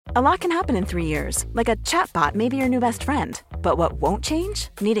A lot can happen in 3 years, like a chatbot may be your new best friend. But what won't change?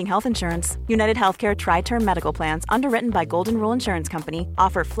 Needing health insurance. United Healthcare Tri-Term Medical Plans, underwritten by Golden Rule Insurance Company,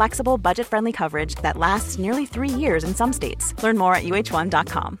 offer flexible, budget-friendly coverage that lasts nearly 3 years in some states. Learn more at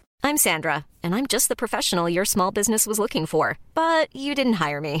uh1.com. I'm Sandra, and I'm just the professional your small business was looking for. But you didn't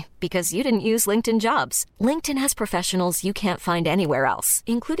hire me because you didn't use LinkedIn Jobs. LinkedIn has professionals you can't find anywhere else,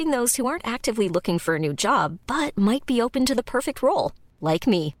 including those who aren't actively looking for a new job, but might be open to the perfect role, like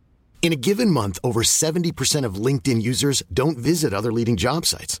me. In a given month, over 70% of LinkedIn users don't visit other leading job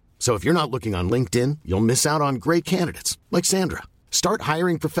sites. So if you're not looking on LinkedIn, you'll miss out on great candidates like Sandra. Start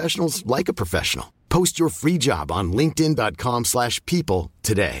hiring professionals like a professional. Post your free job on linkedin.com/people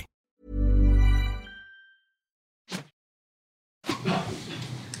today.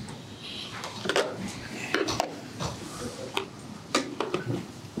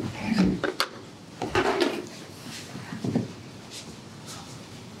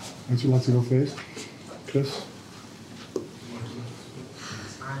 Would you like to go first, Chris?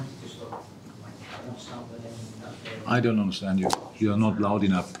 I don't understand you. You're not loud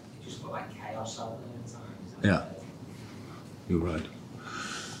enough. Yeah. You're right.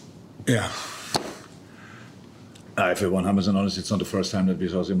 Yeah. If we're 100% honest, it's not the first time that we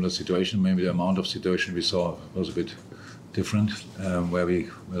saw a similar situation. Maybe the amount of situation we saw was a bit different, where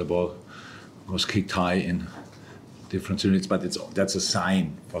the ball was kicked high in different units, but that's a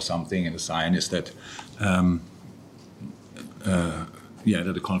sign for something, and the sign is that that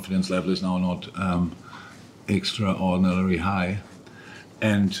the confidence level is now not extraordinarily high.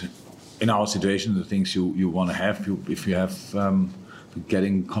 And in our situation, the things you want to have, if you have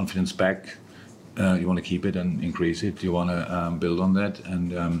getting confidence back, you want to keep it and increase it. You want to build on that,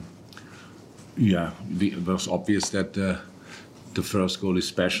 and it was obvious that the first goal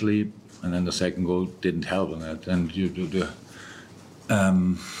especially, and then the second goal didn't help on that. And you do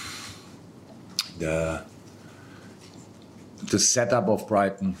the setup of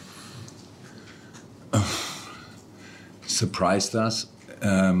Brighton surprised us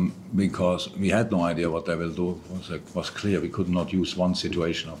because we had no idea what they will do. It was clear we could not use one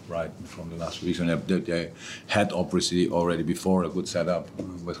situation of Brighton from the last weeks, and they had obviously already before a good setup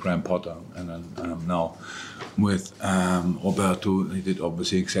with Graham Potter, and then now with Roberto, he did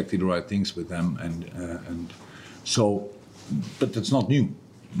obviously exactly the right things with them, and so, but that's not new.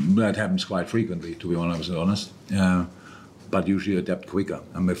 That happens quite frequently, to be honest. But usually adapt quicker.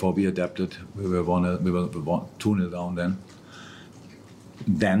 And before we adapted, we were 2-0 down then.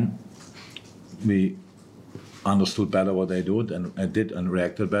 Then we understood better what they did and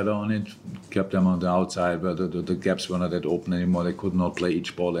reacted better on it. Kept them on the outside where the gaps were not that open anymore. They could not play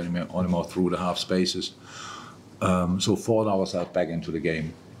each ball anymore through the half spaces. So fought ourselves back into the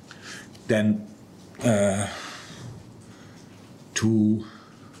game. Then 2-1,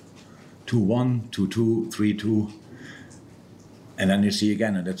 2-2, 3-2. And then you see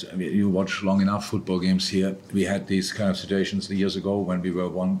again, and you watch long enough football games here, we had these kind of situations years ago when we were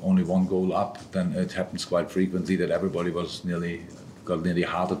only one goal up. Then it happens quite frequently that everybody got nearly a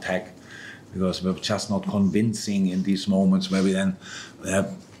heart attack because we were just not convincing in these moments where we then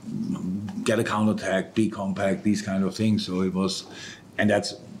get a counter-attack, be compact, these kind of things. So it was, and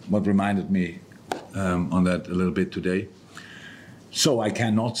that's what reminded me on that a little bit today. So I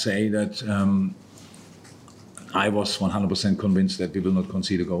cannot say that I was 100% convinced that we will not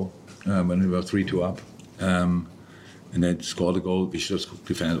concede a goal when we were 3-2 up. And then scored a goal. We should have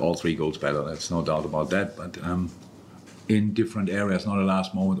defended all 3 goals better. There's no doubt about that. But in different areas, not the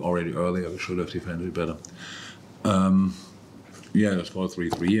last moment, already earlier, we should have defended it better. They scored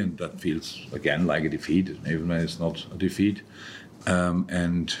 3-3, and that feels, again, like a defeat, even when it's not a defeat.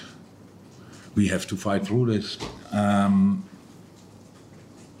 And we have to fight through this.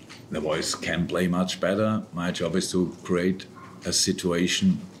 The boys can play much better. My job is to create a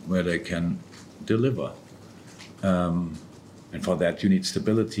situation where they can deliver. And for that you need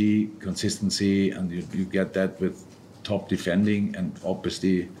stability, consistency, and you get that with top defending. And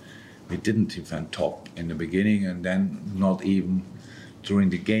obviously we didn't defend top in the beginning, and then not even during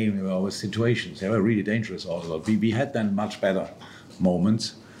the game. There were always situations. They were really dangerous also. We had then much better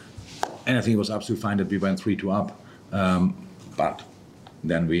moments. And I think it was absolutely fine that we went 3-2 up. But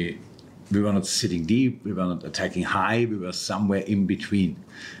then we were not sitting deep, we were not attacking high, we were somewhere in between.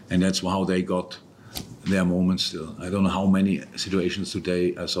 And that's how they got their moments still. I don't know how many situations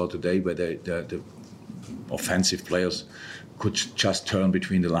I saw today where the offensive players could just turn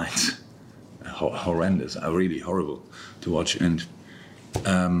between the lines. Horrendous, really horrible to watch. And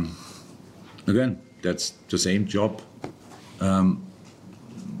again, that's the same job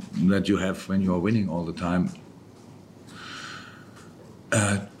that you have when you are winning all the time.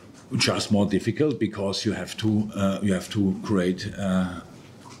 just more difficult because you have to create a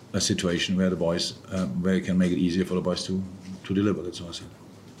situation where the boys where you can make it easier for the boys to deliver. That's what I said.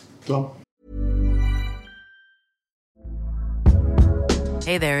 Tom?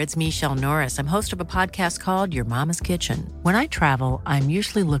 Hey there, it's Michelle Norris. I'm host of a podcast called Your Mama's Kitchen. When I travel, I'm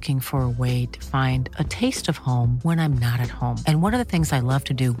usually looking for a way to find a taste of home when I'm not at home. And one of the things I love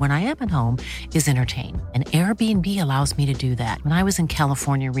to do when I am at home is entertain. And Airbnb allows me to do that. When I was in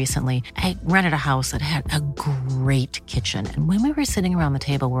California recently, I rented a house that had a great kitchen. And when we were sitting around the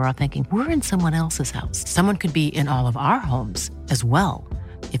table, we were all thinking, we're in someone else's house. Someone could be in all of our homes as well.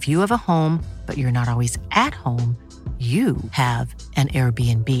 If you have a home, but you're not always at home, you have an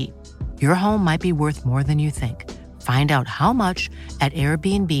Airbnb. Your home might be worth more than you think. Find out how much at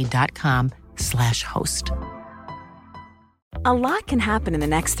airbnb.com/host. A lot can happen in the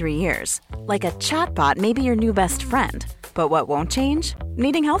next 3 years. Like a chatbot may be your new best friend. But what won't change?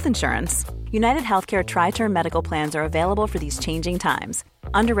 Needing health insurance. United Healthcare Tri-Term Medical Plans are available for these changing times.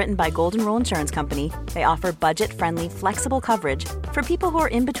 Underwritten by Golden Rule Insurance Company, they offer budget-friendly, flexible coverage for people who are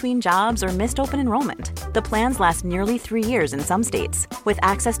in between jobs or missed open enrollment. The plans last nearly 3 years in some states, with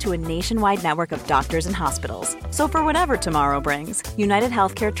access to a nationwide network of doctors and hospitals. So for whatever tomorrow brings, United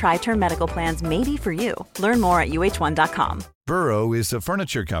Healthcare Tri-Term Medical Plans may be for you. Learn more at uh1.com. Burrow is a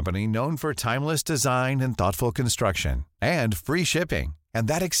furniture company known for timeless design and thoughtful construction, and free shipping, and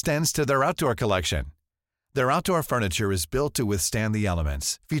that extends to their outdoor collection. Their outdoor furniture is built to withstand the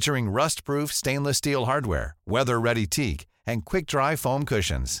elements, featuring rust-proof stainless steel hardware, weather-ready teak, and quick-dry foam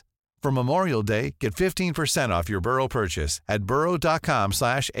cushions. For Memorial Day, get 15% off your Burrow purchase at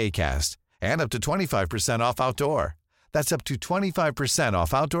burrow.com/acast, and up to 25% off outdoor. That's up to 25%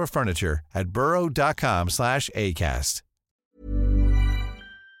 off outdoor furniture at burrow.com/acast.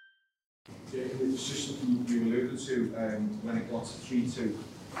 It was just something you alluded to when it got to 3-2.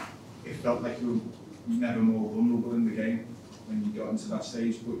 It felt like you were never more vulnerable in the game when you got into that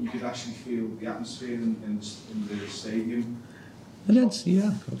stage, but you could actually feel the atmosphere in the stadium. And that's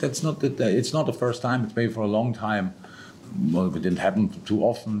not it's not the first time. It's maybe for a long time. Well, it didn't happen too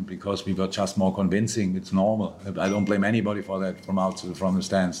often because we were just more convincing. It's normal. I don't blame anybody for that from the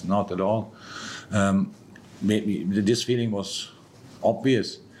stands, not at all. Maybe this feeling was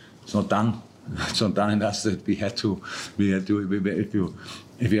obvious. It's not done. It's not done in us that we had to. If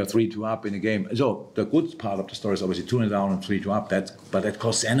you are 3-2 up in a game. So the good part of the story is obviously 2-0 down and 3-2 up. But that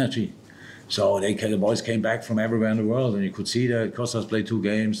costs energy. So the boys came back from everywhere in the world, and you could see that Costas played 2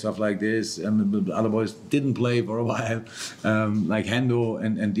 games, stuff like this, and the other boys didn't play for a while, like Hendo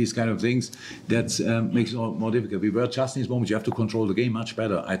and these kind of things. That makes it more difficult. We were just in these moments. You have to control the game much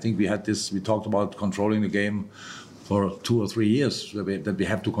better. I think we had this. We talked about controlling the game for 2 or 3 years, that we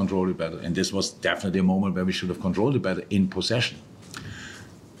have to control it better. And this was definitely a moment where we should have controlled it better in possession.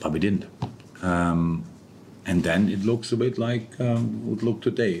 But we didn't. And then it looks a bit like it would look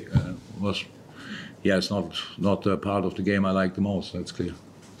today. It's not a part of the game I like the most, that's clear.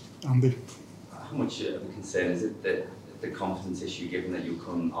 Andy? How much of a concern is it that the confidence issue, given that you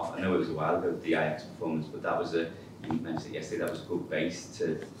come off, I know it was a while ago, the Ajax performance, but that was you mentioned it yesterday, that was a good base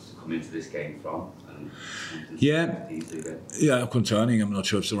to come into this game from? Concerning, I'm not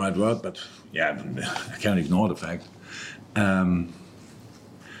sure if it's the right word, but I can't ignore the fact.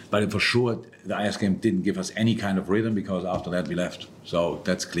 But for sure, the Ajax game didn't give us any kind of rhythm because after that we left. So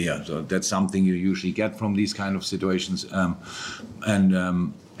that's clear. So that's something you usually get from these kind of situations,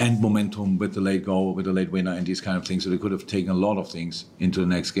 and momentum with the late goal, with the late winner, and these kind of things. So they could have taken a lot of things into the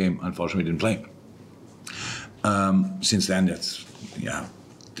next game. Unfortunately, we didn't play. Since then,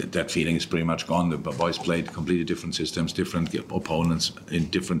 that feeling is pretty much gone. The boys played completely different systems, different opponents in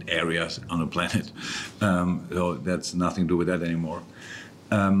different areas on the planet. So that's nothing to do with that anymore.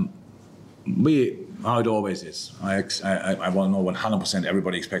 How it always is. I want to know 100%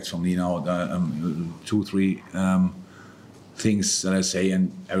 everybody expects from me now 2-3 things that I say,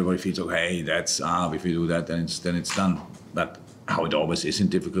 and everybody feels okay. That's if you do that, then it's done. But how it always is in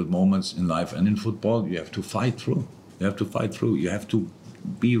difficult moments in life and in football, you have to fight through. You have to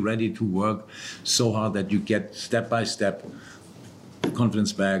be ready to work so hard that you get step by step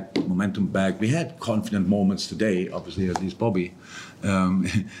confidence back, momentum back. We had confident moments today, obviously, at least Bobby.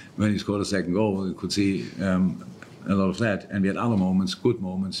 When he scored a second goal, you could see a lot of that. And we had other moments, good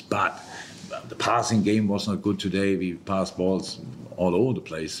moments, but the passing game was not good today. We passed balls all over the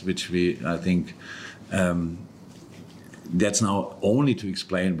place, which I think, that's now only to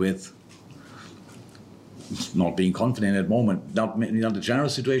explain with not being confident at the moment, not the general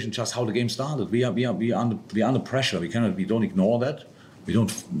situation, just how the game started. We are under pressure. We don't ignore that. We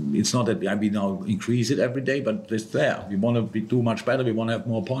don't. It's not that we now increase it every day, but it's there. We want to do much better. We want to have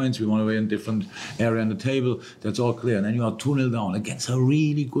more points. We want to be in a different area on the table. That's all clear. And then you are 2-0 down against a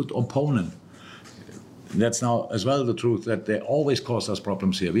really good opponent. That's now as well the truth that they always cause us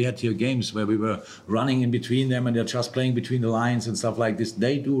problems here. We had here games where we were running in between them and they're just playing between the lines and stuff like this.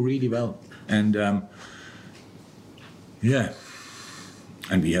 They do really well. And and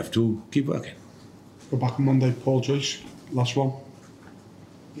we have to keep working. We're back on Monday. Paul Joyce, last one.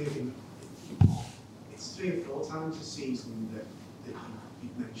 Jurgen, it's 3 or 4 times this season that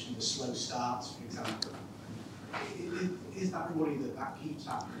you've mentioned the slow starts, for example. Is that worry that keeps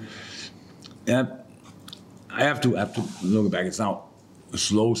happening? Yeah, I have to look back. It's now a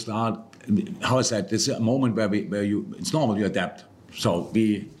slow start. How I said, this is a moment where it's normal you adapt. So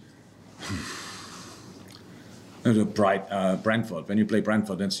Brentford. When you play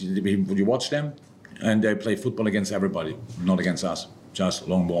Brentford, you watch them, and they play football against everybody, not against us. Just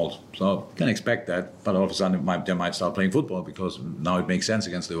long balls. So you can expect that, but all of a sudden they might start playing football because now it makes sense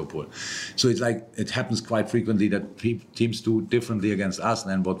against Liverpool. So it's like it happens quite frequently that teams do differently against us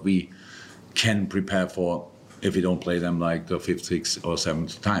than what we can prepare for if we don't play them like the 5th, 6th or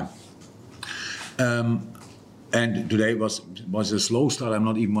 7th time. And today was a slow start. I'm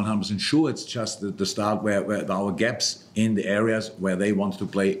not even 100% sure. It's just the start where our gaps in the areas where they want to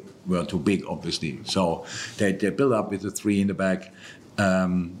play were too big, obviously. So they build up with the 3 in the back.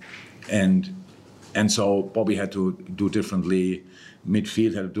 And so Bobby had to do differently.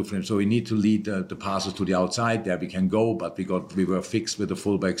 Midfield had to do differently. So we need to lead the passes to the outside. There we can go, but we were fixed with the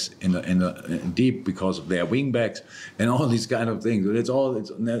fullbacks in deep because of their wing backs and all these kind of things.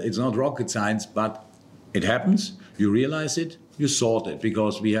 It's not rocket science, but it happens. You realize it. You sort it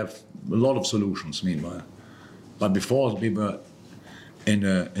because we have a lot of solutions. Meanwhile, but before we were in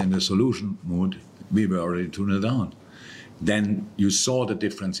the solution mood, we were already 2-0 down. Then you saw the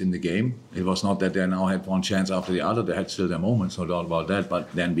difference in the game. It was not that they now had one chance after the other. They had still their moments, no doubt about that.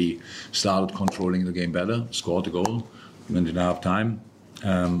 But then we started controlling the game better, scored a goal, went into half time,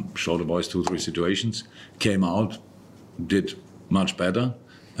 showed the boys 2-3 situations, came out, did much better,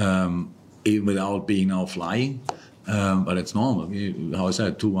 even without being now flying. But it's normal. How I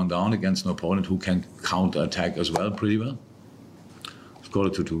said, 2-1 down against an opponent who can counter-attack as well pretty well.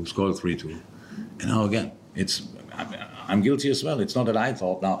 Scored a 2-2, scored a 3-2. And now again, I'm guilty as well. It's not that I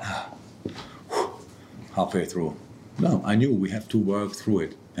thought now, halfway through. No, I knew we have to work through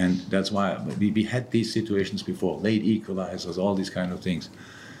it. And that's why we had these situations before, late equalizers, all these kind of things.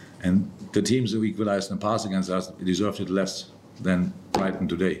 And the teams who equalized in the past against us deserved it less than Brighton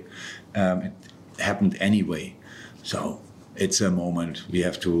today. It happened anyway. So it's a moment we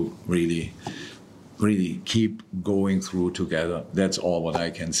have to really keep going through together. That's all what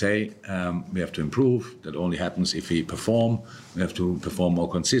I can say. We have to improve. That only happens if we perform. We have to perform more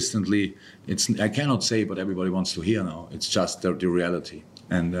consistently. I cannot say what everybody wants to hear now. It's just the reality.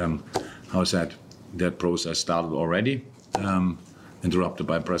 And how I said, that process started already, interrupted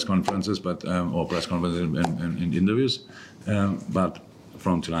by press conferences, or press conferences and interviews. But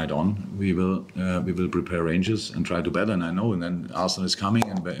from tonight on, we will prepare Rangers and try to better. And I know, and then Arsenal is coming,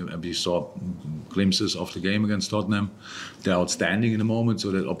 and we saw glimpses of the game against Tottenham. They're outstanding in the moment, so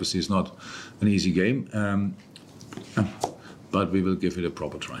that obviously is not an easy game. But we will give it a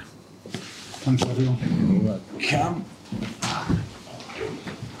proper try. Thanks, everyone. Come.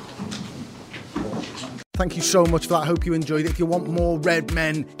 Thank you so much for that. I hope you enjoyed it. If you want more Red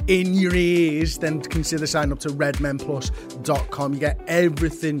Men in your ears, then consider signing up to redmenplus.com. You get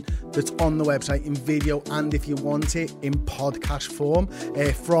everything that's on the website in video, and if you want it in podcast form,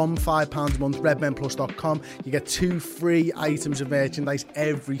 from £5 a month, redmenplus.com. You get 2 free items of merchandise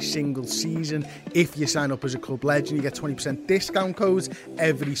every single season. If you sign up as a club legend, you get 20% discount codes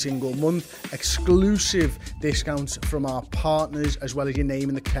every single month, exclusive discounts from our partners, as well as your name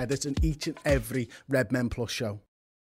in the credits in each and every Red Men Plus show.